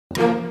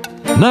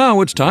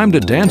Now it's time to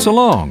dance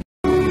along.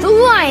 The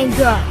Lion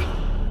Guard!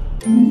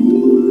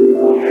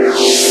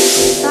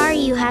 Sorry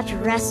you had to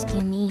rescue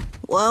me.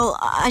 Well,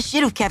 I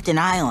should have kept an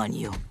eye on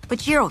you,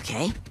 but you're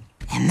okay.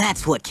 And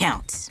that's what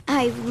counts.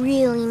 I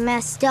really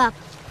messed up,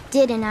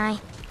 didn't I?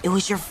 It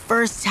was your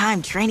first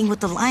time training with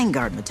the Lion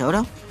Guard,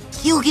 Matoto.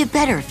 You'll get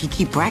better if you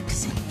keep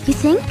practicing. You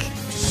think?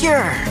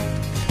 Sure.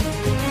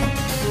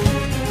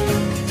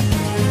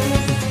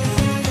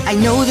 I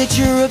know that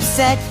you're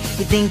upset.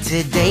 You think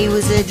today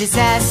was a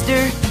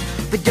disaster.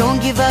 But don't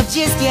give up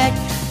just yet.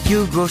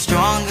 You'll grow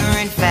stronger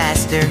and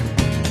faster.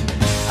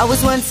 I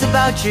was once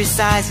about your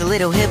size, a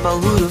little hippo,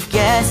 who'd have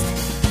guessed?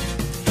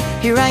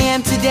 Here I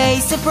am today,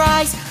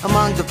 surprised,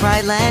 among the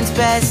Pride Land's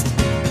best.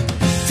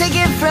 Take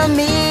it from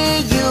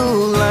me,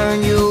 you'll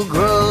learn, you'll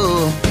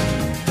grow.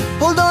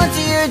 Hold on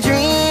to your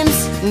dreams,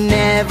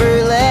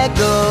 never let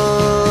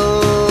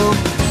go.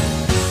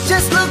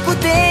 Just look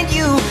within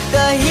you,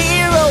 the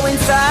hero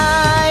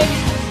inside.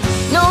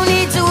 No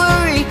need to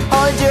worry,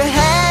 hold your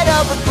head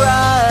up with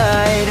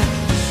pride.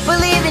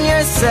 Believe in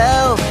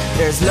yourself,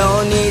 there's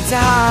no need to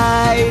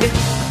hide.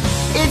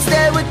 It's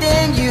there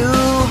within you,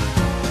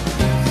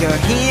 your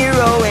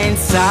hero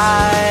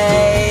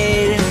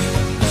inside.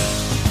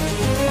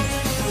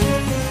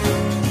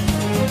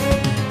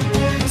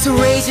 So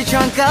raise your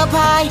trunk up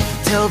high,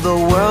 tell the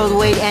world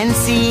wait and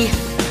see.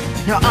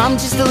 No, I'm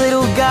just a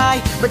little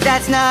guy, but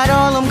that's not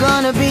all I'm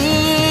gonna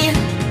be.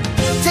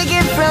 Take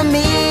it from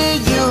me,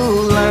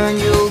 you'll learn,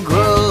 you'll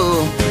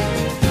grow.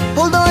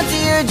 Hold on to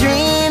your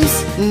dreams,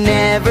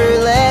 never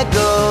let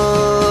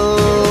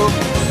go.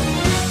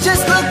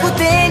 Just look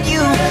within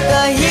you,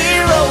 the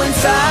hero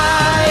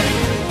inside.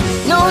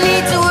 No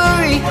need to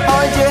worry,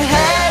 hold your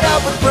head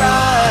up with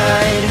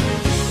pride.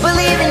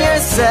 Believe in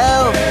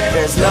yourself,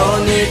 there's no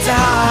need to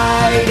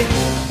hide.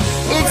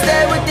 It's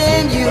there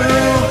within you,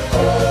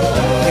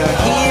 your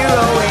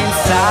hero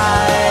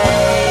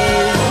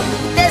inside.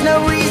 There's no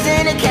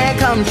reason it can't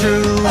come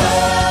true,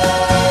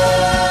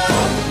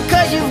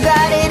 'cause you've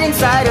got it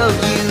inside of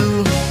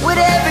you.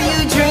 Whatever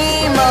you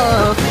dream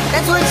of,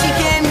 that's what you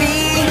can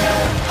be.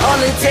 All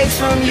it takes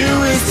from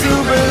you is to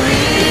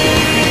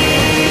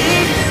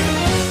believe.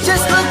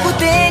 Just look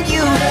within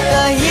you,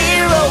 the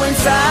hero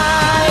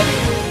inside.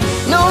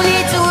 No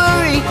need to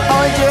worry,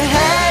 hold your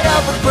head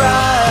up with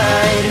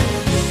pride.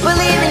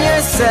 Believe in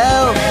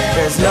yourself,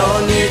 there's no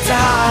need to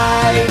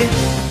hide.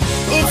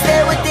 It's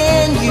there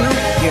within you,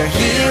 your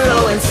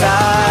hero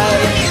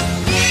inside.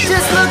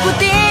 Just look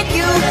within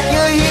you,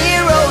 your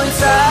hero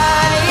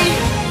inside.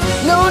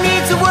 No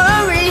need to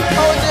worry,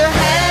 hold your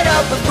head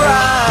up with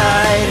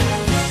pride.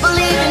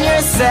 Believe in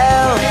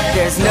yourself,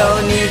 there's no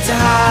need to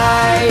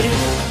hide.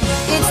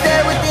 It's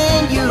there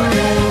within you,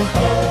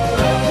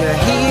 your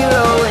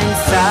hero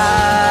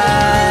inside.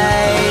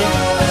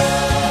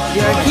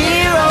 Your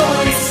hero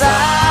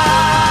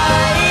inside.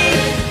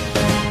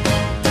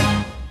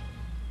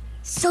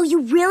 So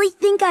you really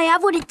think I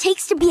have what it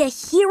takes to be a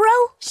hero?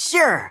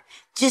 Sure,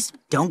 just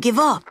don't give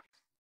up.